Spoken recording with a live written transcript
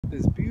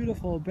this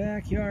beautiful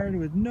backyard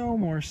with no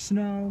more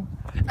snow.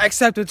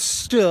 Except it's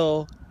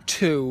still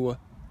too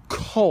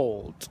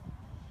cold.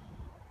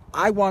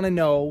 I want to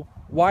know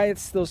why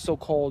it's still so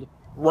cold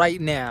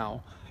right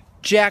now.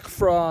 Jack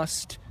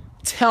Frost,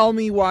 tell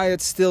me why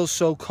it's still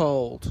so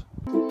cold.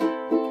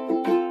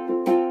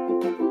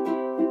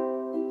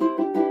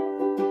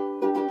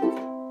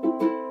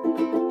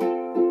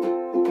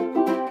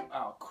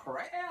 Oh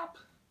crap,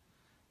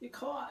 you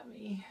caught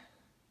me.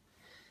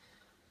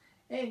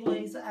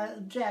 Anyways,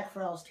 Jack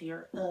Frost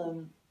here.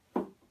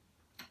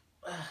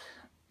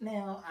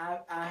 Now,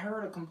 I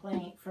heard a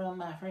complaint from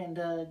my friend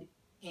Doug,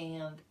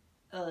 and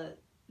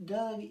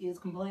Doug is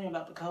complaining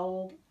about the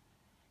cold.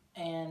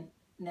 And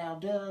now,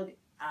 Doug,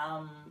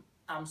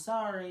 I'm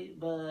sorry,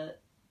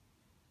 but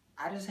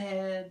I just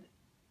had,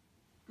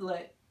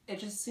 like, it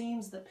just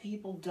seems that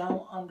people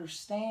don't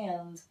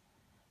understand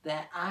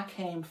that I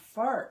came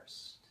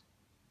first.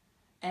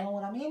 And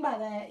what I mean by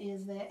that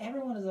is that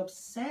everyone is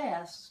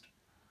obsessed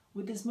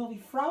with this movie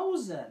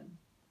Frozen.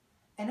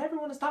 And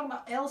everyone is talking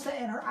about Elsa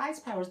and her ice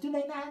powers. Do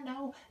they not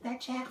know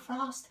that Jack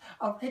Frost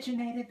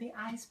originated the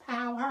ice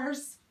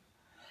powers?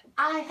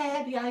 I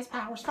had the ice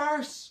powers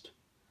first.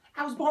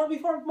 I was born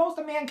before most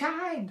of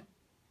mankind.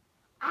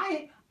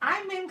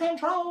 I'm in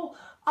control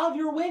of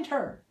your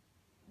winter.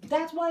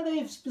 That's why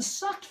they've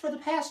sucked for the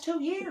past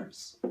 2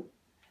 years.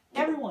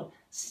 Everyone,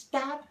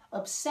 stop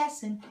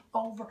obsessing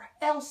over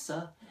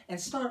Elsa and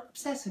start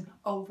obsessing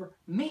over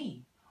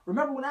me.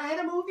 Remember when I had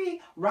a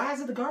movie, Rise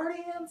of the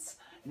Guardians?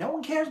 No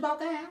one cares about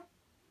that.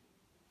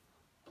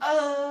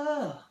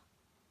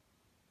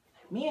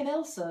 Me and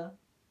Elsa,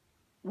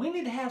 we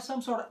need to have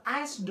some sort of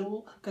ice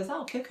duel because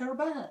I'll kick her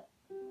butt.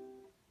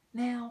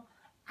 Now,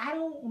 I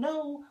don't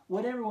know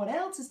what everyone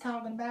else is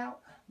talking about,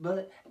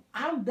 but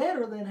I'm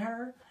better than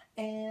her,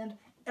 and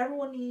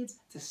everyone needs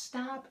to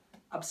stop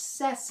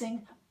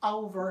obsessing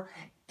over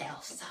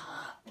Elsa.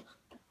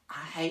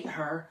 I hate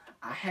her.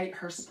 I hate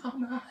her so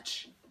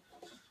much.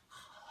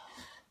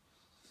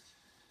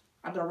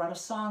 I'm going to write a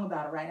song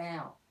about it right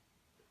now.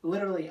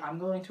 Literally, I'm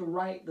going to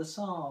write the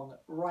song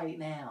right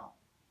now.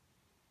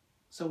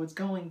 So it's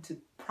going to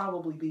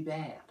probably be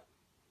bad.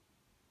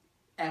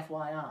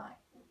 FYI.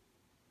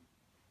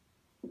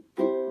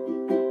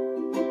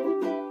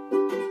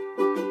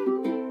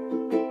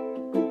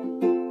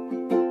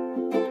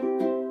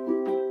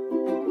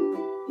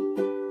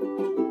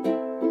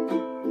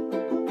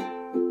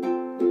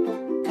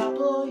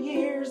 Couple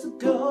years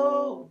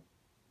ago,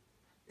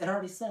 it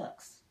already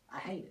sucks. I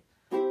hate it.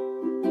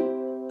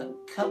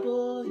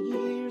 Couple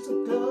years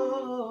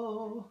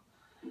ago,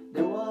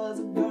 there was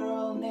a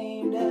girl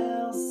named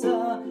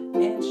Elsa,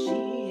 and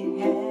she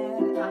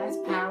had ice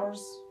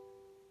powers.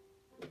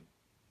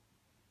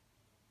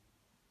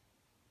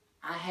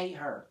 I hate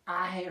her.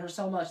 I hate her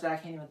so much that I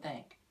can't even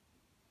think.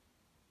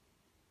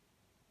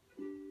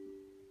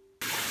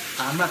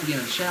 I'm about to get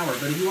in the shower,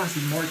 but if you want to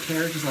see more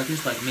characters like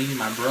this, like maybe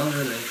my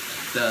brother,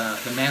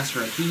 the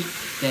Master of Heat,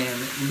 then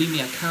leave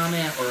me a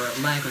comment or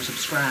like or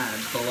subscribe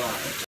below.